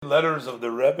Letters of the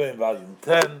Rebbe in Volume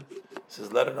 10. This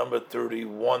is letter number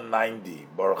 3190.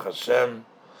 Baruch Hashem,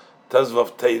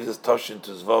 Tezvav Tevis, Toshin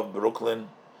Tezvav, Brooklyn,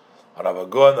 Rav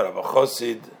Agon, Rav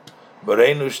Chosid,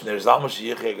 Bereinu Shner Zalma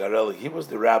Sheyichei Garel. He was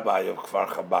the rabbi of Kefar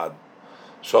Chabad.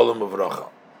 Shalom Uvracha.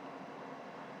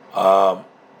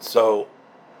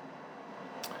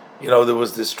 There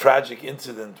was this tragic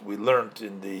incident we learned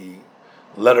in the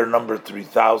letter number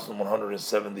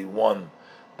 3171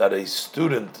 that a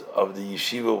student of the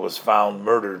yeshiva was found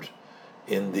murdered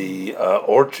in the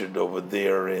orchard over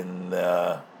there in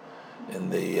the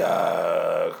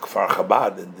Kefar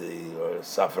Chabad, in the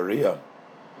Safaria,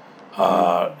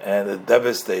 and it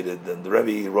devastated. And the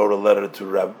Rebbe wrote a letter to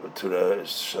the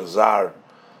Shazar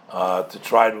to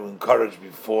try to encourage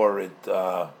before it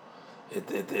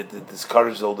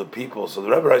discouraged all the people. So the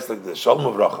Rebbe writes like this: Shalom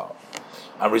Uvracha.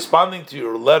 I'm responding to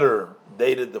your letter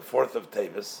dated the 4th of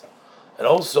Tevis, and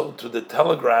also to the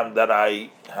telegram that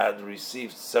I had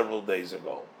received several days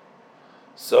ago.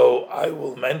 So I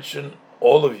will mention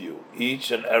all of you, each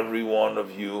and every one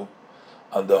of you,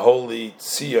 on the holy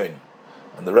Tzion,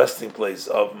 on the resting place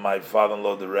of my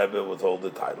father-in-law, the Rebbe, with all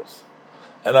the titles.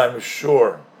 And I'm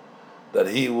sure that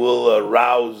he will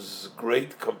arouse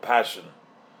great compassion,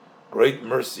 great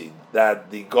mercy,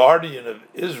 that the guardian of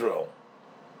Israel,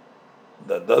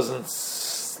 that doesn't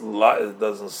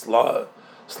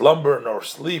slumber nor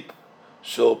sleep,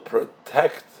 shall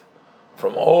protect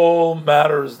from all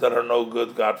matters that are no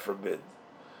good, God forbid,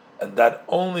 and that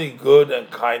only good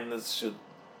and kindness should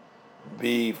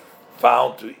be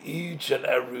found to each and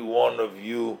every one of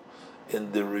you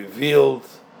in the revealed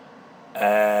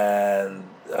and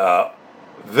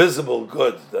visible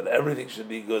good, that everything should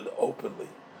be good openly.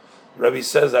 Rebbe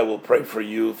says, I will pray for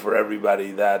you, for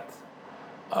everybody, that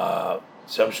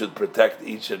Hashem should protect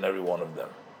each and every one of them.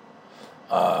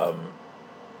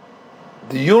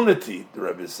 The unity, the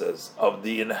Rebbe says, of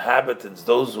the inhabitants,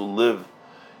 those who live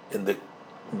in the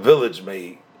village,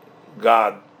 may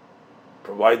God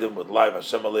provide them with life.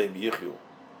 Hashem aleim yichyu.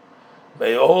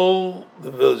 May all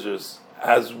the villagers,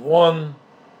 as one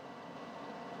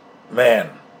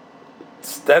man,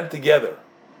 stand together,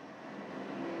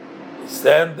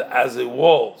 stand as a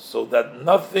wall, so that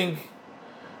nothing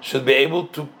should be able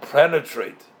to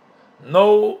penetrate.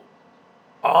 No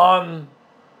unwanted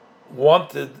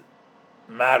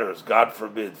matters, God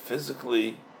forbid,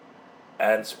 physically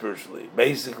and spiritually.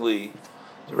 Basically,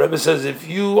 the Rebbe says, if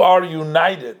you are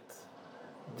united,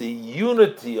 the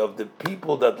unity of the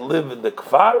people that live in the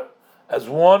Kefar as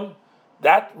one,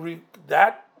 that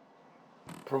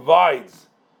provides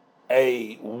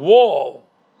a wall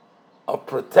of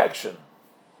protection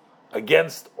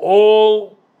against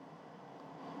all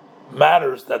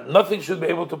matters that nothing should be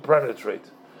able to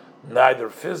penetrate, neither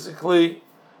physically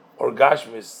or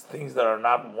gashmis, things that are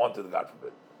not wanted, God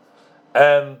forbid.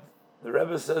 And the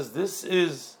Rebbe says this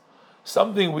is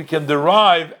something we can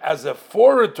derive as a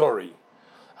foretory.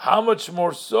 How much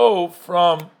more so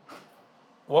from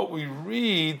what we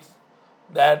read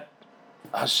that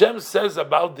Hashem says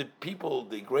about the people,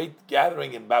 the great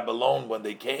gathering in Babylon when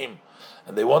they came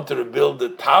and they wanted to build the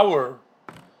tower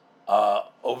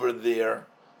over there.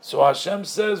 So Hashem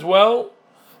says, well,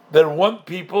 they're one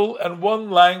people and one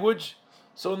language,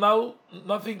 so now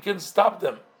nothing can stop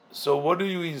them. So what do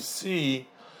you see?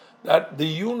 That the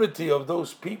unity of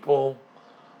those people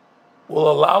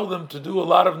will allow them to do a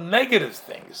lot of negative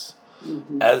things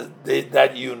as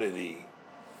that unity.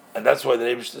 And that's why the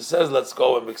Rebbe says, let's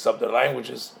go and mix up their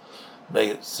languages.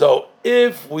 So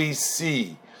if we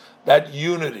see that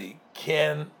unity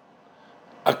can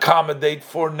accommodate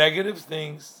for negative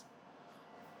things,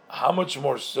 how much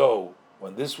more so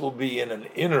when this will be in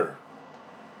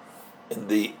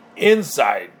the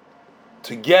inside,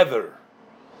 together,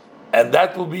 and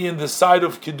that will be in the side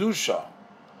of Kedusha,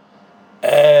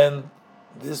 and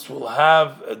this will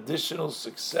have additional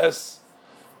success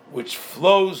which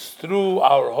flows through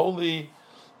our holy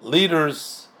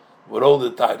leaders with all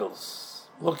the titles,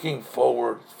 looking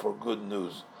forward for good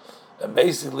news. And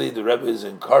basically the Rebbe is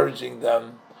encouraging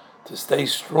them to stay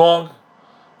strong,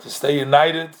 to stay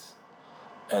united,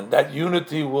 and that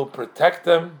unity will protect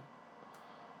them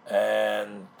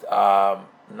and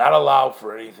not allow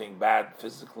for anything bad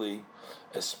physically,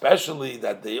 especially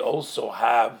that they also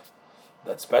have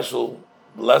that special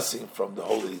blessing from the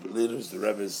holy leaders, the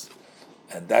Rebbes,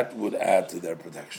 and that would add to their protection.